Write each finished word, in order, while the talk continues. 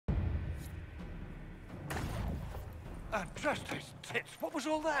And just his tits, what was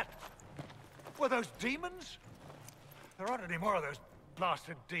all that? Were those demons? There aren't any more of those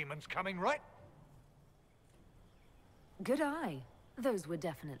blasted demons coming, right? Good eye. Those were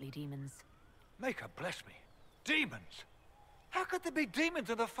definitely demons. May God bless me. Demons? How could there be demons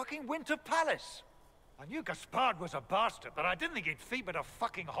in the fucking Winter Palace? I knew Gaspard was a bastard, but I didn't think he'd feed to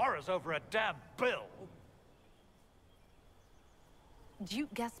fucking horrors over a damn bill.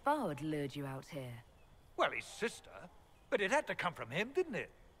 Duke Gaspard lured you out here. Well, his sister. But it had to come from him, didn't it?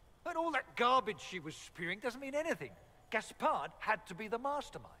 And all that garbage she was spewing doesn't mean anything. Gaspard had to be the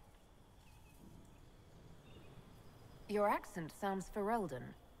mastermind. Your accent sounds Fereldan.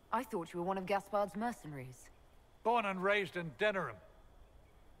 I thought you were one of Gaspard's mercenaries. Born and raised in Denerim.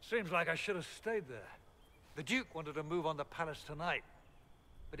 Seems like I should have stayed there. The Duke wanted to move on the palace tonight,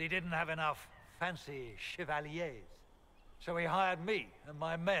 but he didn't have enough fancy chevaliers. So he hired me and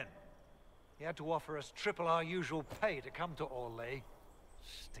my men. He had to offer us triple our usual pay to come to Orlais.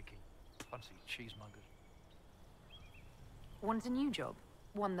 Sticky, punsy cheesemongers. Want a new job?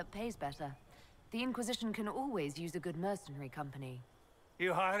 One that pays better? The Inquisition can always use a good mercenary company.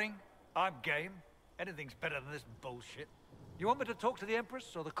 You hiring? I'm game. Anything's better than this bullshit. You want me to talk to the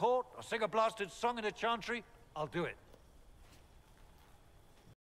Empress, or the court, or sing a blasted song in a chantry? I'll do it.